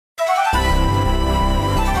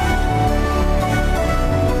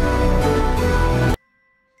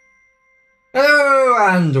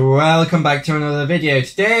And welcome back to another video.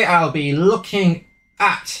 Today I'll be looking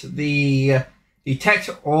at the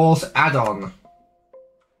Detectore's add-on.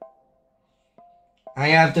 I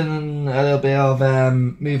have done a little bit of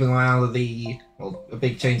moving around with a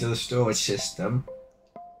big change of the storage system.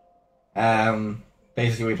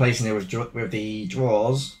 Basically replacing it with the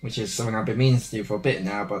drawers, which is something I've been meaning to do for a bit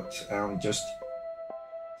now, but just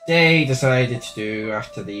today decided to do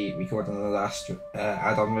after the recording of the last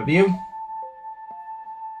add-on review.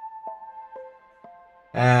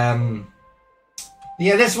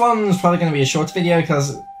 Yeah, this one's probably going to be a short video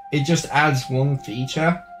because it just adds one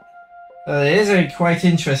feature. It is a quite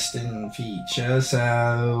interesting feature,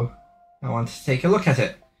 so I want to take a look at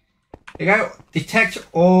it. Here you go,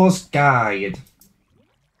 Detectore's Guide.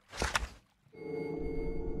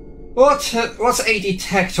 What's a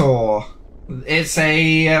detector? It's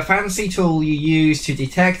a fancy tool you use to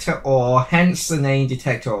detect ore, hence the name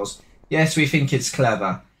detectors. Yes, we think it's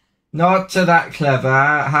clever. Not that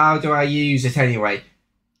clever. How do I use it anyway?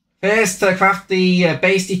 First, to craft the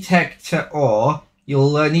base detector ore,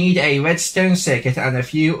 you'll need a redstone circuit and a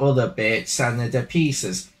few other bits and the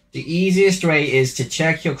pieces. The easiest way is to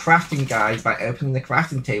check your crafting guide by opening the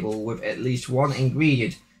crafting table with at least one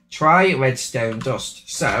ingredient. Try redstone dust.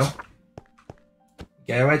 So,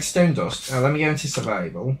 get a redstone dust. Now let me go into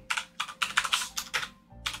survival.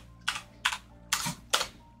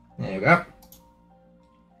 There we go.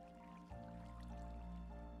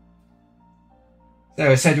 So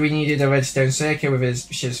it said we needed a redstone circuit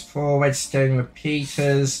which is 4 redstone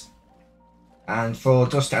repeaters and 4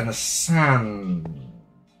 dust and a sand.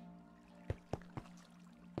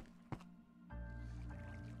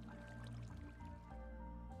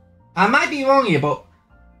 I might be wrong here, but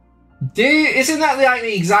isn't that like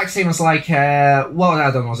the exact same as like what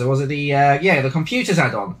add-on was it? Was it the the computers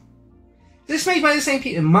add-on? Is this made by the same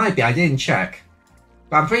people? It might be. I didn't check,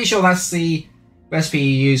 but I'm pretty sure that's the recipe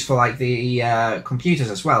you use for like the computers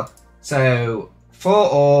as well. So 4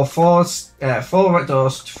 ore, 4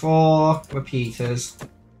 dust, 4 repeaters,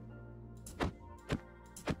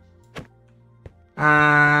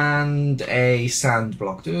 and a sand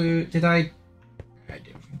block. Did I? I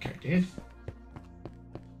don't think I did.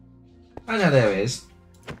 Oh no, there it is.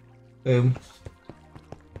 Boom.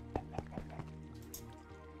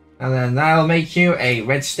 And then that'll make you a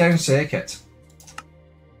redstone circuit.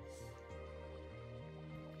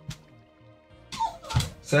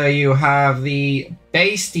 So you have the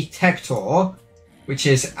base detector, which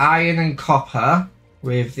is iron and copper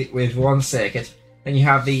with one circuit. Then you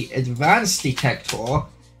have the advanced detector,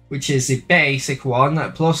 which is the basic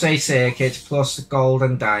one, plus a circuit, plus gold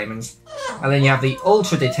and diamonds. And then you have the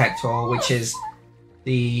ultra detector, which is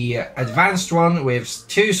the advanced one with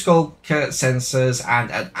 2 skull sensors and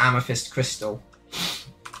an amethyst crystal.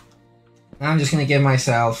 I'm just going to give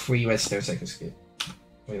myself 3 redstone circuits.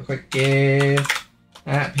 Real quick, give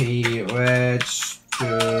happy redstone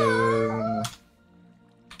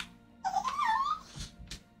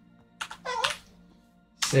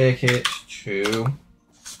circuit 2. So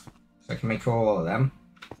I can make all of them.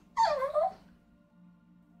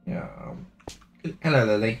 Yeah. Hello,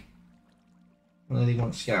 Lily. Lily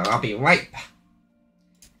wants to go. I'll be right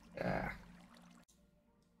back.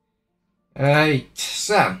 Alright,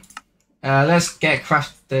 so let's get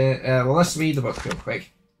well, let's read the book real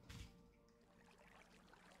quick.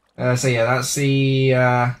 So yeah, that's the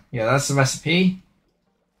that's the recipe.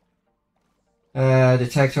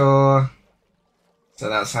 Detector. So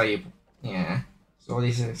that's how you So all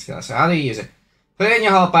these things. So how do you use it? Put it in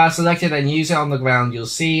your hotbar, select it, and use it on the ground. You'll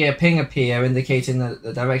see a ping appear indicating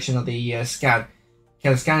the direction of the scan. You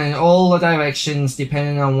can scan in all the directions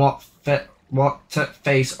depending on what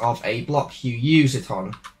face of a block you use it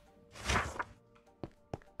on.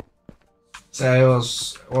 So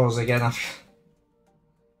what was again?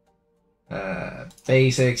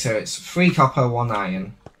 Basic. So it's 3 copper, 1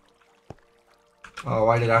 iron. Oh,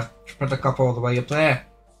 why did I put the copper all the way up there?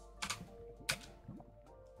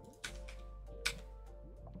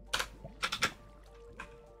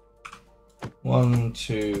 One,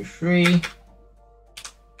 2, 3,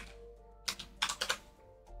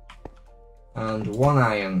 and 1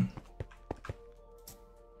 iron.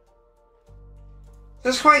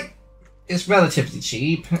 So it's relatively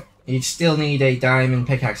cheap. You'd still need a diamond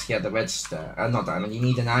pickaxe to get the redstone. Not diamond, you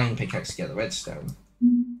need an iron pickaxe to get the redstone.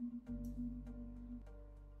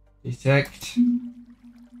 Detect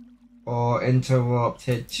or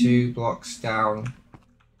interrupted 2 blocks down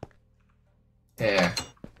here.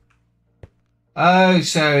 Oh,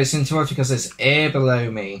 so it's interrupted because there's air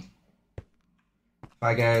below me. If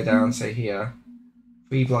I go down, say here,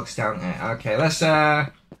 3 blocks down here. Okay, let's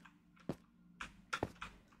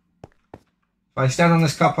I stand on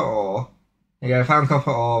this copper ore, there you go, found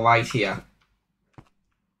copper ore right here.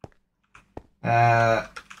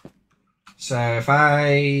 So if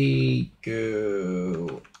I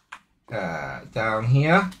go down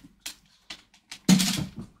here,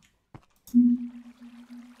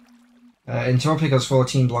 Entropy goes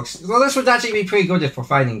 14 blocks. Well, this would actually be pretty good if we're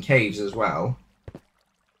finding caves as well.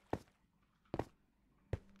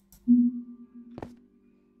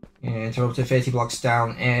 Yeah, Interrupted 30 blocks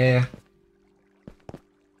down air.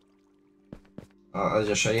 Oh, I'll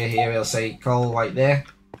just show you here, it'll say coal right there.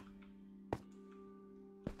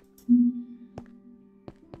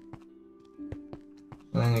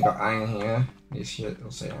 And then you've got iron here. This shit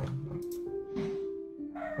will say iron.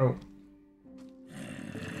 Oh.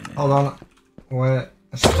 Hold on. Where?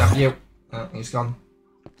 Let's stab you. Oh, he's gone.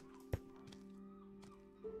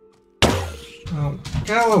 Oh,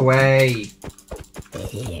 go away.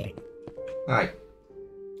 Right.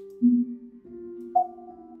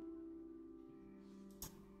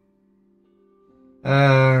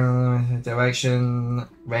 Direction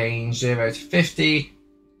range 0 to 50.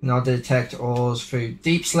 Not detect ores through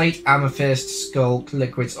deep slate, amethyst, skulk,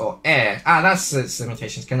 liquids, or air. Ah, that's its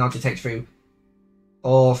limitations. Cannot detect through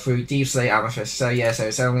or through deep slate, amethyst. So yeah, so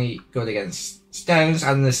it's only good against stones,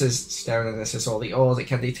 and this is stone, and this is all the ores it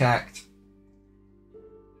can detect.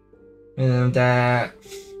 Minimum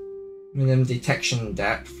depth, minimum detection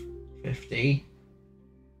depth, 50.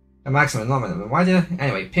 A maximum, not minimum. Why did I?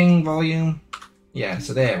 Anyway, ping volume. Yeah,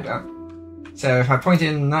 so there we go. So if I point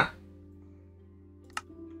in that.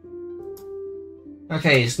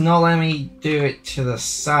 Okay, it's not letting me do it to the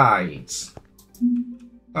sides.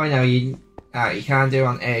 Oh no, you can't do it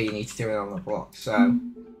on air, you need to do it on the block. So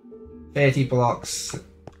 30 blocks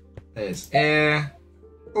there's air.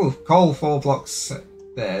 Oh, coal 4 blocks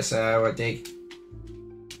there, so I dig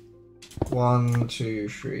 1, 2,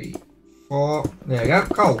 3, 4. There we go,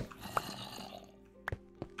 coal.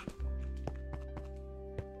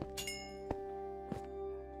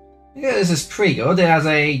 Yeah, this is pretty good. It has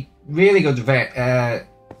a really good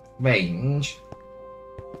range.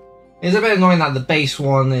 It's a bit annoying that the base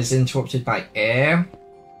one is interrupted by air,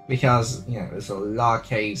 because, you know, there's a lot of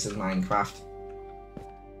caves in Minecraft.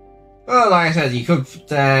 Well, like I said, you could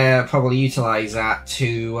probably utilize that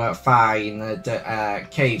to find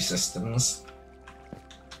cave systems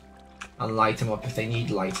and light them up if they need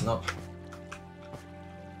lighting up.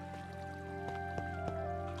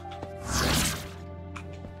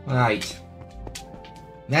 Right.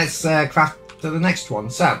 Let's craft to the next one.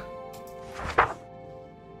 So,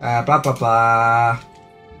 blah blah blah.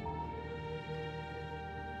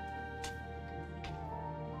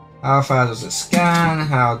 How far does it scan?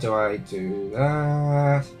 How do I do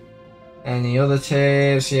that? Any other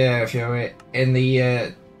tips? Yeah, if you're in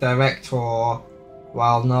the Detectore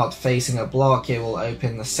while not facing a block, it will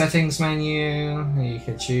open the settings menu. You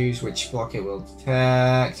can choose which block it will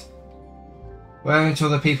detect. Where until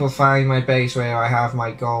the people find my base where I have my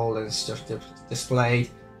gold and stuff displayed.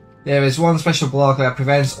 There is one special block that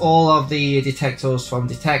prevents all of the detectors from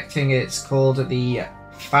detecting. It's called the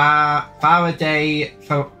Faraday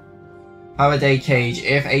cage.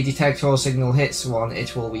 If a detector signal hits one,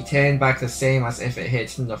 it will return back the same as if it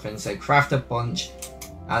hit nothing. So craft a bunch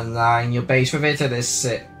and line your base with it.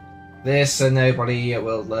 This nobody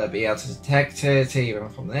will be able to detect it even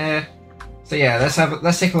from there. So yeah,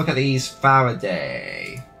 let's take a look at these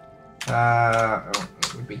Faraday.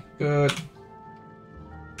 It would be good.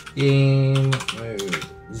 Game mode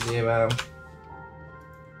 0.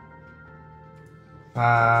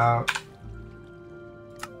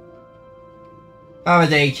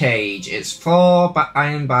 Faraday cage. It's 4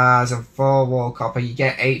 iron bars and 4 wall copper. You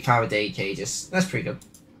get 8 Faraday cages. That's pretty good.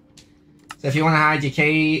 So if you want to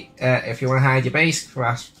hide your base,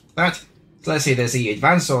 craft that. So let's see, there's the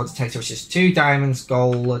advanced sword detector, which is 2 diamonds,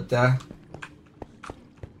 gold.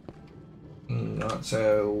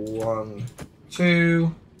 So 1,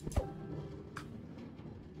 2,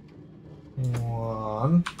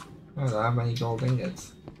 1. I don't have many gold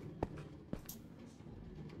ingots.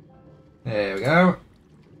 There we go.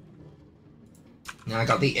 Now I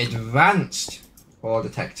got the advanced ore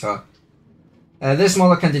detector. This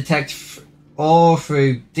model can detect ore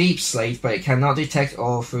through deep slate, but it cannot detect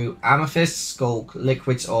ore through amethyst, skulk,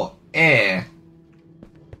 liquids, or air.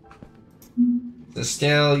 So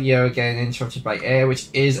still, you're getting interrupted by air, which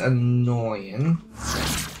is annoying.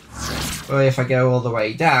 But if I go all the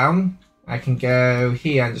way down, I can go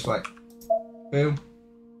here and just like, boom.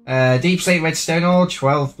 Deep slate redstone ore,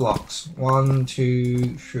 12 blocks. 1,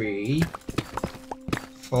 2, 3,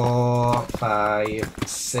 4, 5,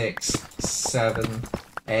 6, 7,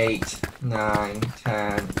 8, 9,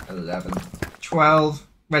 10, 11, 12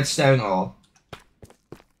 redstone ore.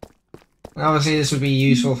 And obviously this would be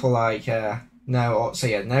useful for like no ore, so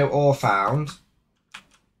yeah, no ore found.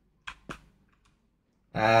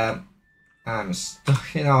 I'm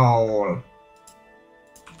stuck in a hole.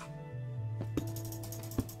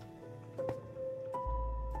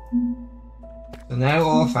 So no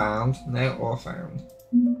ore found, no ore found.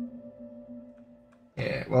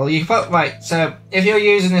 Yeah, well you put, right, so if you're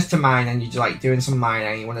using this to mine and you're like doing some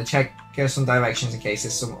mining, you want to check some directions in case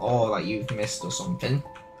there's some ore that you've missed or something.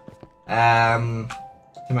 To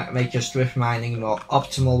make your strip mining more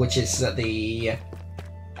optimal, which is the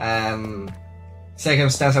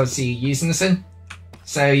circumstance I would see you using this in.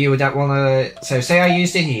 So you would want to, so say I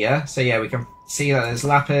used it here, so yeah, we can see that there's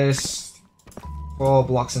lapis, 4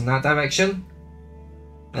 blocks in that direction.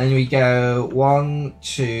 Then we go 1,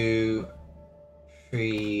 2,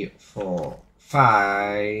 3, 4,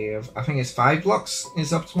 5. I think it's 5 blocks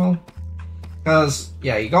is optimal. Because,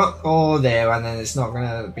 yeah, you got ore there and then it's not going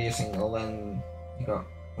to be a single, then you got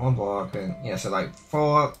 1 block and, yeah, so like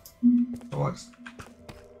 4 blocks.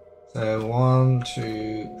 So 1,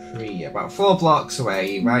 2, 3, about 4 blocks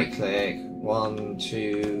away, right click, 1,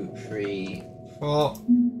 2, 3, 4.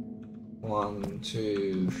 1,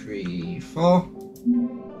 2, 3, 4.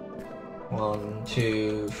 1,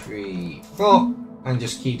 2, 3, 4. And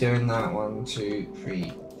just keep doing that. 1, 2,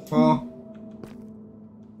 3, 4.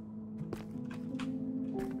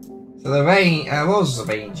 So the range, what was the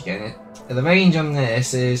range again? The range on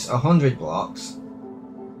this is 100 blocks.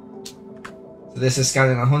 So this is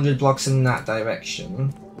scanning 100 blocks in that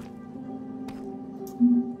direction.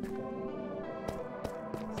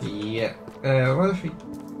 Yeah. What if we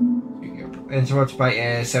interrupted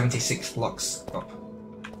by 76 blocks up?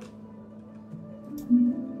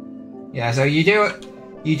 Yeah. So you do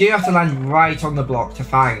have to land right on the block to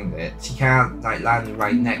find it. You can't like land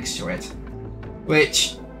right next to it,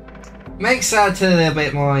 which makes that a little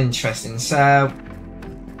bit more interesting. So,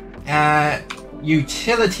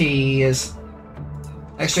 utilities,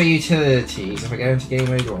 extra utilities. If I go into game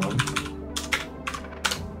mode 1,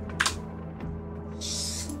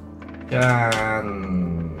 scan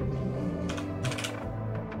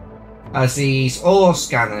as these ore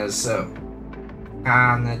scanners.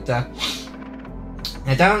 And I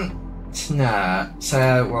don't know.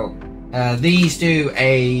 So well, these do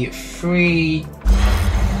a 3x3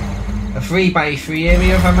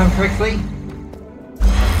 area, if I remember correctly.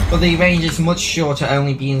 But the range is much shorter,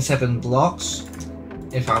 only being 7 blocks,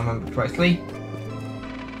 if I remember correctly.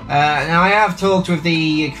 Now I have talked with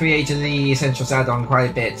the creator of the Essentials add-on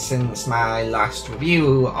quite a bit since my last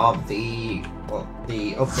review of the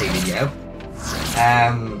update video.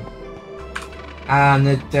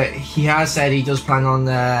 And he has said he does plan on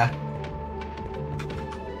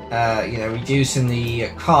reducing the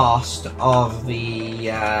cost of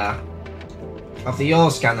the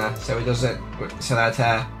ore scanner, so it does it so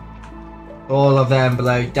that all of them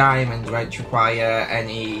below diamond won't require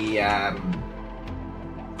any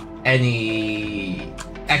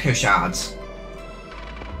echo shards.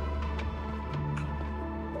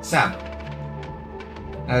 So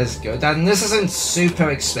that is good, and this isn't super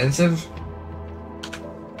expensive.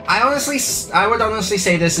 I would honestly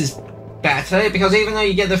say this is better, because even though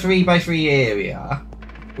you get the 3x3 area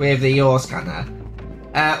with the ore scanner,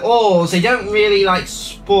 ores, they don't really like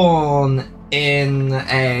spawn in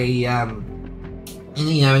a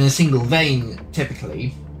in a single vein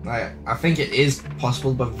typically. Like, I think it is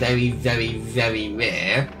possible, but very, very, very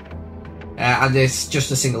rare. And it's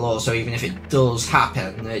just a single ore, so even if it does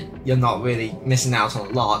happen, you're not really missing out on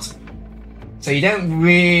a lot. So you don't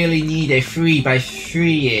really need a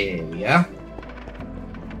 3x3 area.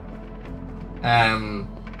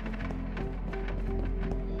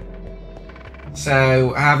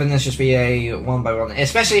 So having this just be a 1x1,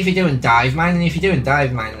 especially if you're doing dive mining. If you're doing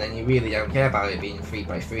dive mining, then you really don't care about it being a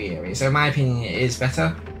 3x3 area. So in my opinion, it is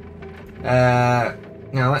better. Now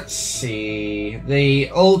let's see,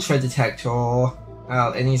 the Ultra Detector.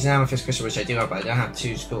 Well, it needs an amethyst crystal, which I do have, but I don't have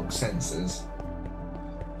 2 sculk sensors.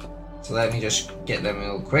 So let me just get them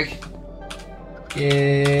real quick.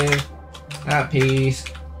 Give that piece.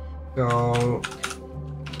 Go.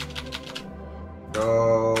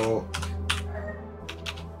 Go.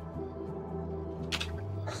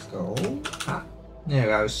 Skull. Ah, there we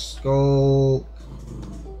go. Skull.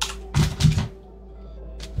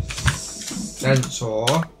 Sensor.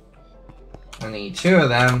 I need 2 of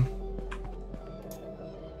them.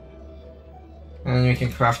 And we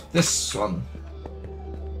can craft this one.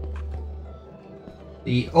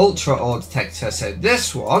 The Ultra Ore Detector. So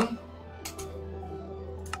this one...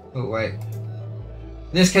 Oh wait.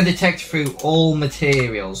 This can detect through all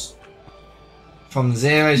materials. from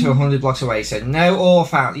 0 to 100 blocks away. So no ore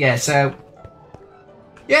found. Yeah, so...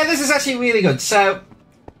 Yeah, this is actually really good. So,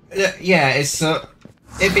 yeah, it's...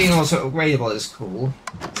 it being also upgradable is cool.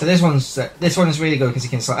 So this one is really good because you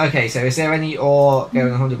can select... Okay, so is there any ore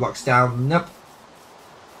going 100 blocks down? Nope.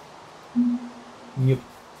 Nope.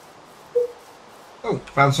 Oh,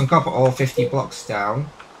 found some copper ore 50 blocks down.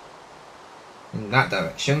 In that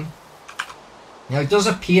direction. Now, it does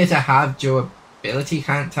appear to have durability.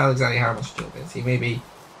 Can't tell exactly how much durability. Maybe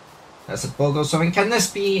that's a bug or something. Can this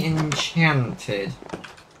be enchanted?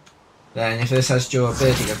 Then, if this has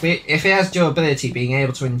durability. If it has durability, being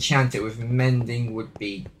able to enchant it with mending would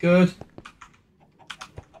be good.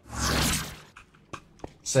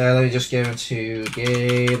 So, let me just go to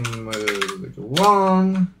game mode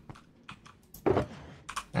 1.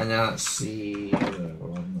 And now let's see.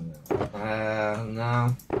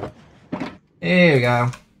 No. Here we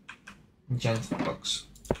go. Enchanted box.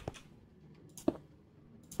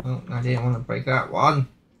 Oh, I didn't want to break that one.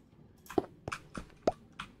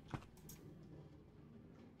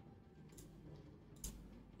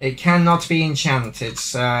 It cannot be enchanted,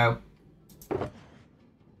 so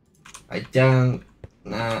I don't.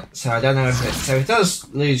 So I don't know if it. So it does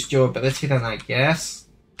lose durability, then I guess.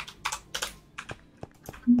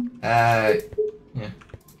 Yeah.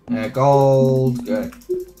 Gold. Good.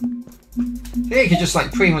 I think you could just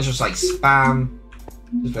like pretty much just like spam.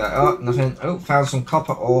 Just be like, oh, nothing. Oh, found some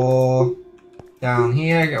copper ore down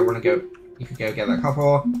here. I want to go. You could go get that copper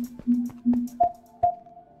ore.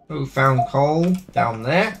 Oh, found coal down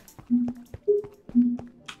there.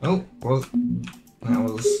 Oh, that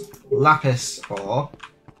was lapis ore.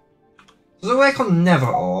 Does it work on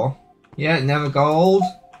nether ore? Yeah, nether gold,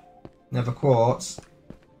 nether quartz.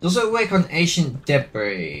 Does it work on ancient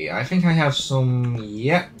debris? I think I have some.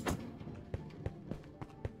 Yep.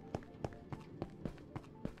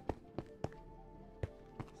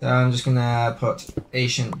 So I'm just gonna put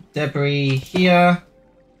ancient debris here.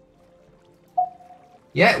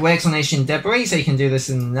 Yeah, it works on ancient debris, so you can do this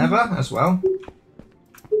in nether as well.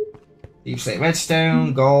 Deep slate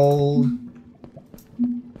redstone, gold.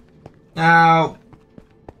 Now,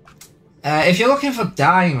 if you're looking for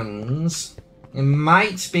diamonds, it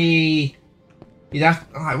might be. You'd have.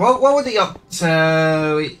 Right, what would the up?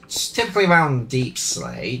 So it's typically around deep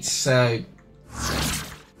slate. So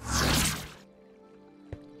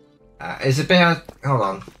it's a bit. Hold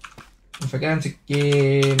on. If I go into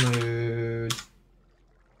game mode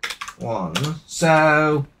 1,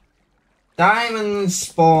 so diamonds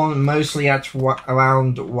spawn mostly at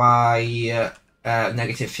around Y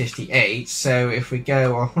negative 58. So if we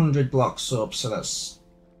go 100 blocks up, so that's.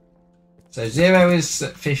 So 0 is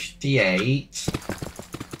 58.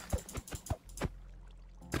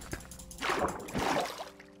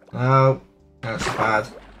 Oh, that's bad.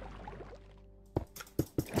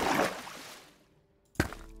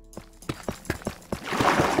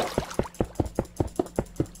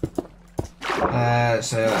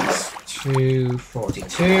 So that's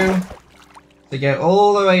 242. To get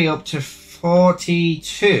all the way up to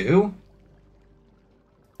 42.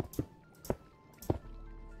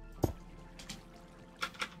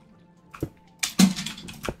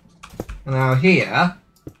 Now here,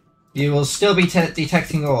 you will still be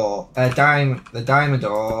detecting ore, the diamond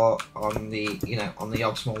ore on the on the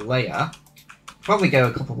optimal layer. Probably go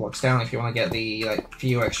a couple blocks down if you want to get the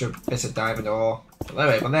few extra bits of diamond ore below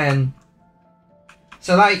it. But then,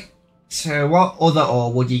 so what other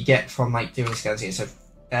ore would you get from doing scans here? So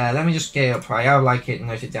let me just get up. I would like it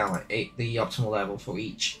noted down the optimal level for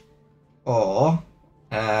each ore.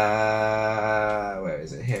 Where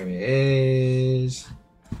is it? Here it is.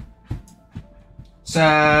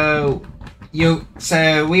 So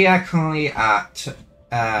we are currently at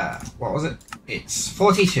what was it? It's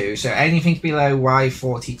 42. So anything below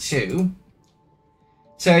Y42.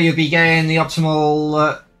 So you'll be getting the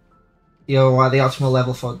optimal the optimal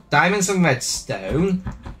level for diamonds and redstone,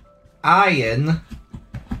 iron,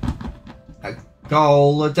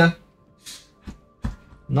 gold,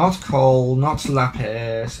 not coal, not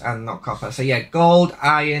lapis, and not copper. So yeah, gold,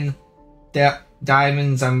 iron,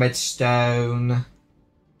 diamonds and redstone.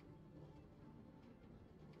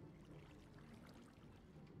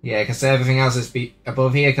 Yeah, because everything else is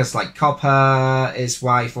above here, because copper is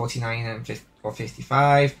Y49 and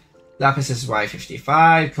 55, lapis is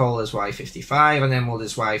Y55, coal is Y55, and emerald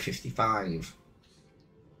is Y55.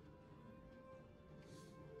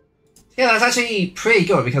 Yeah, that's actually pretty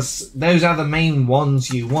good, because those are the main ones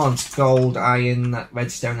you want: gold, iron,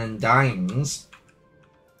 redstone, and diamonds.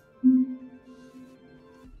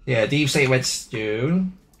 Yeah, deep slate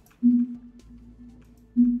redstone.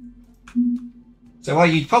 So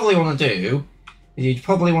what you'd probably want to do You'd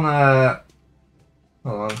probably want to...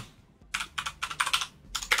 Hold on.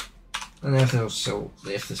 I don't know if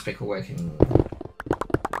if this pick will work in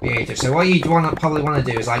creative. So what you'd probably want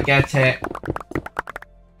to do is like get it,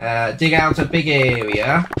 dig out a big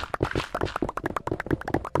area,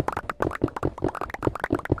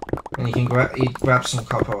 and you can grab some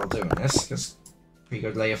copper while doing this, because pretty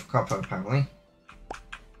good layer for copper apparently.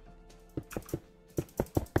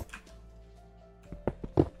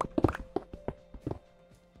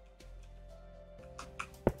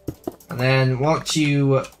 And then what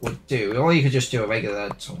you would do, or you could just do a regular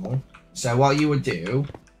tunnel. So what you would do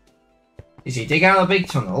is you dig out a big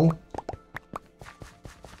tunnel.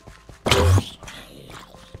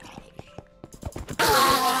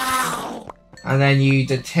 And then you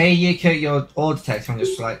take your ore detector and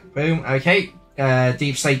just like, boom, okay.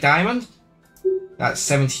 Deep slate diamond. That's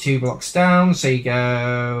 72 blocks down. So you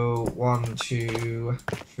go 1, 2,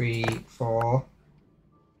 3, 4.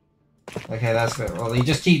 Okay, that's good. Well, you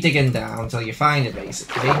just keep digging down until you find it,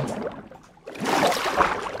 basically.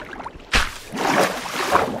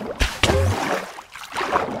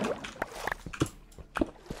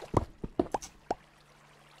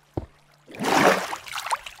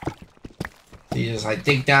 So you just like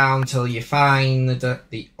dig down until you find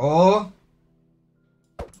the ore.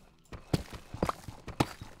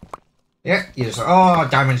 Yeah, you just like, oh,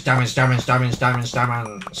 diamonds.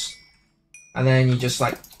 And then you just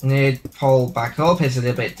like nerd pole back up. It's a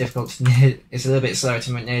little bit difficult to nerd. It's a little bit slower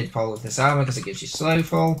to nerd pole with this armor because it gives you slow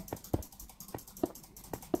fall.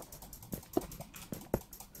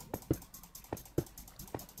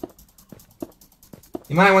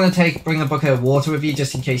 You might want to bring a bucket of water with you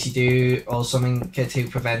just in case you do, or something to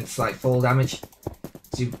prevent like fall damage.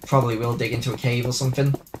 So you probably will dig into a cave or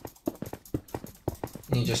something.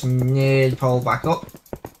 And you just nerd pole back up.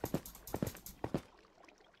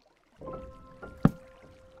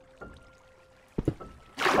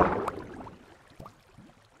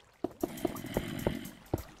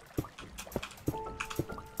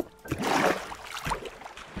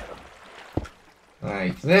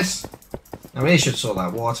 Like this. I really should sort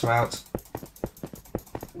that water out.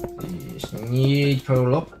 You just need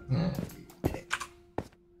pull up.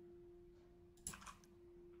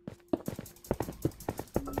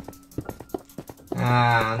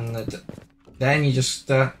 And then you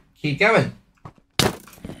just keep going.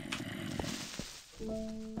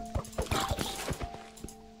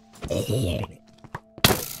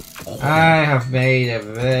 I have made a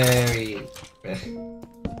very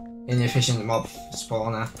inefficient mob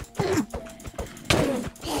spawner.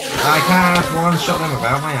 I can't one-shot them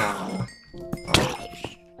without my armor.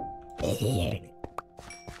 Oh.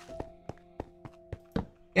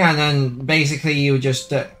 Yeah, and then basically you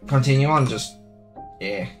just continue on, just...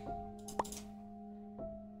 yeah.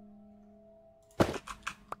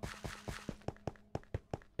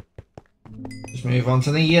 Just move on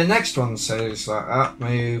to the next one, so it's like,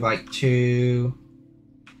 move like 2...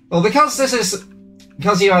 Well, because this is...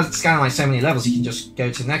 Because you are scanning like so many levels, you can just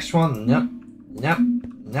go to the next one. Nope.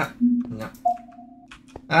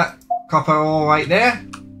 Copper ore right there.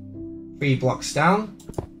 3 blocks down.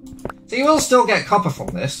 So you will still get copper from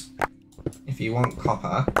this. If you want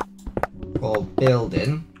copper. For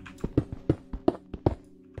building.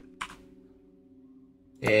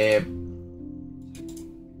 So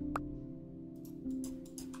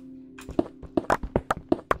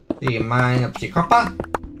you mine up your copper.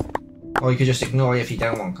 Or you could just ignore it if you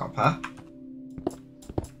don't want copper.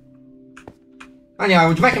 And yeah, I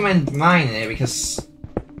would recommend mining it because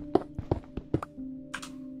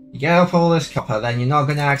you get up all this copper, then you're not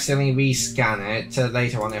going to accidentally rescan it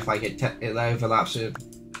later on if like it overlaps with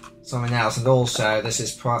something else. And also, this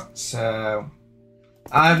is so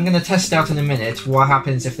I'm going to test it out in a minute. What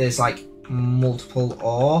happens if there's like multiple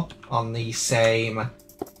ore on the same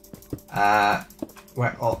on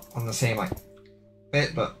the same like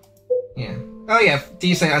bit, but yeah. Oh yeah,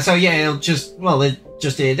 deep slate. So yeah, it just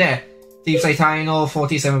did it there. Deep slate iron ore,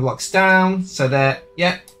 47 blocks down. So there,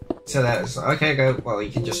 yeah. So there's okay. Go. Well,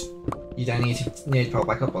 you can just you don't need to pull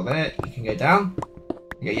back up or there. You can go down.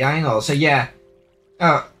 You get your iron ore. So yeah.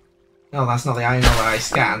 Oh, no, that's not the iron ore that I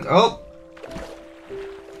scanned. Oh.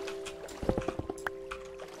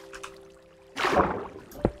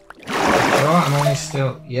 Sure, I'm only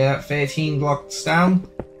still 13 blocks down.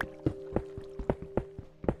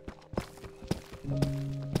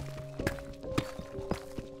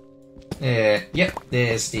 Yep,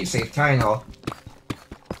 there's deep slate iron ore.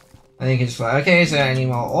 And you can just like, okay, is there any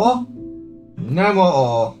more ore? No more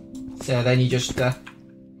ore. So then you just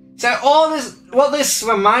so all this, what this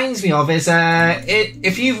reminds me of is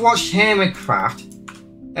if you've watched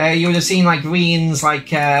Hermitcraft, you would have seen like Green's like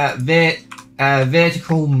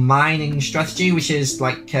vertical mining strategy, which is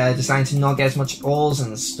like designed to not get as much ores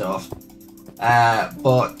and stuff,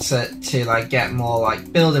 but to like get more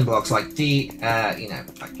like building blocks like you know,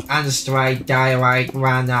 like andesite, diorite,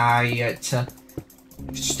 granite,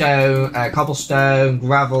 stone, cobblestone,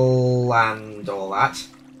 gravel, and all that.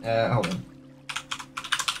 Hold on.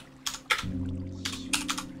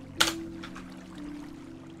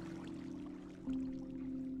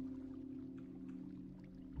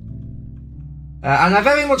 And I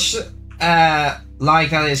very much like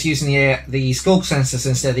that it's using the sculk sensors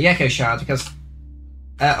instead of the echo shard because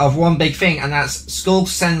of one big thing, and that's sculk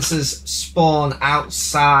sensors spawn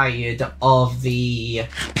outside of the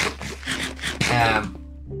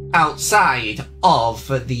outside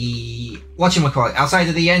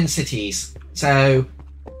of the end cities, so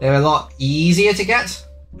they're a lot easier to get.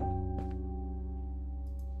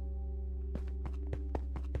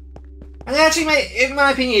 And actually, in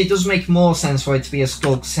my opinion, it does make more sense for it to be a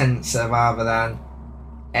sculk sensor rather than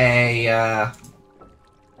a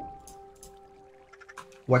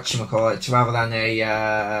rather than a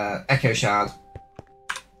echo shard.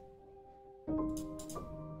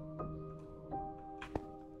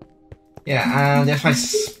 Yeah, and if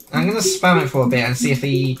I'm gonna spam it for a bit and see if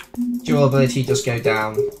the durability does go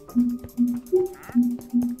down.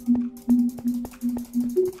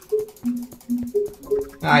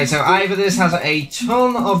 Right, so either this has a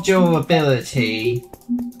ton of durability,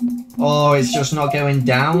 or it's just not going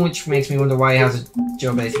down, which makes me wonder why it has a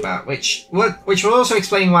durability bar. Which will also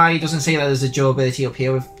explain why it doesn't say that there's a durability up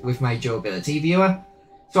here with my durability viewer.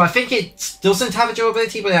 So I think it doesn't have a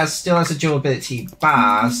durability, but it still has a durability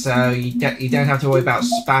bar, so you don't have to worry about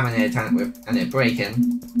spamming it and it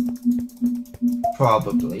breaking.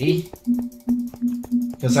 Probably.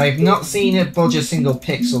 Because I've not seen it budge a single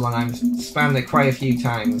pixel, and I've spammed it quite a few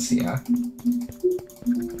times here.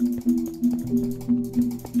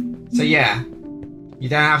 So yeah, you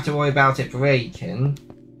don't have to worry about it breaking.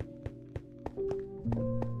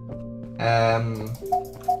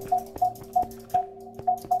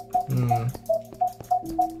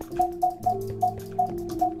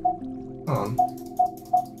 Hold on.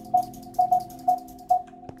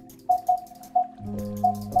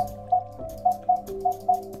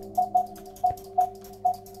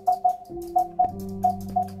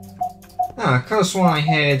 I could have sworn I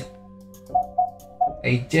heard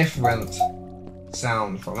a different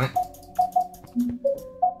sound from it.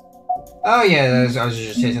 Oh yeah, I was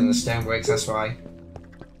just hitting the stone bricks, that's why.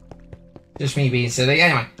 Just me being silly.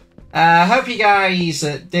 Anyway, hope you guys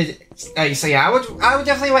did. So yeah, I would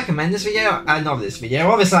definitely recommend this video. Not this video.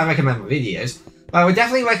 Obviously, I recommend my videos, but I would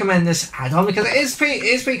definitely recommend this add-on because it is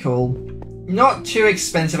pretty cool. Not too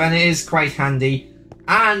expensive, and it is quite handy.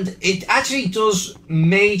 And it actually does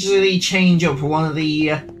majorly change up one of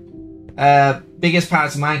the biggest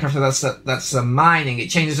parts of Minecraft. That's mining. It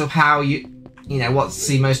changes up how you know what's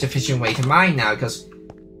the most efficient way to mine now. Because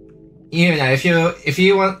you know if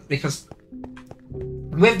you want, because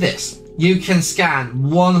with this you can scan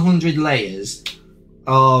 100 layers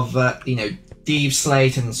of you know, deep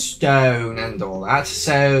slate and stone and all that.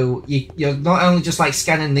 So you're not only just like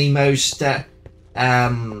scanning the most the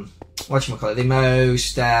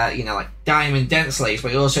most you know, like diamond dense layers,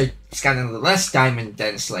 but you're also scanning the less diamond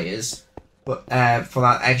dense layers, but for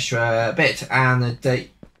that extra bit. And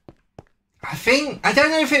I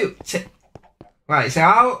don't know if it right.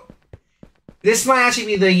 So this might actually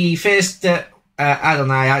be the first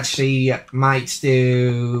add-on I actually might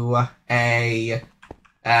do a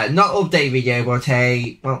not update video, but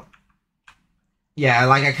yeah,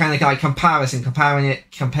 like a kind of like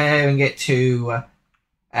comparing it to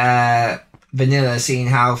vanilla, seeing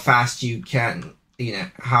how fast you can, you know,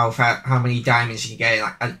 how many diamonds you can get in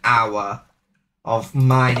like an hour of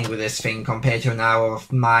mining with this thing compared to an hour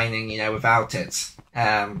of mining, you know, without it.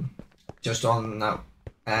 Just on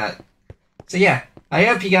so yeah, I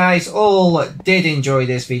hope you guys all did enjoy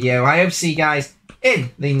this video. I hope to see you guys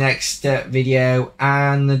in the next video,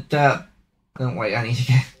 and don't wait, I need to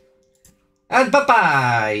get and bye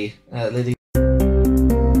bye, Lily.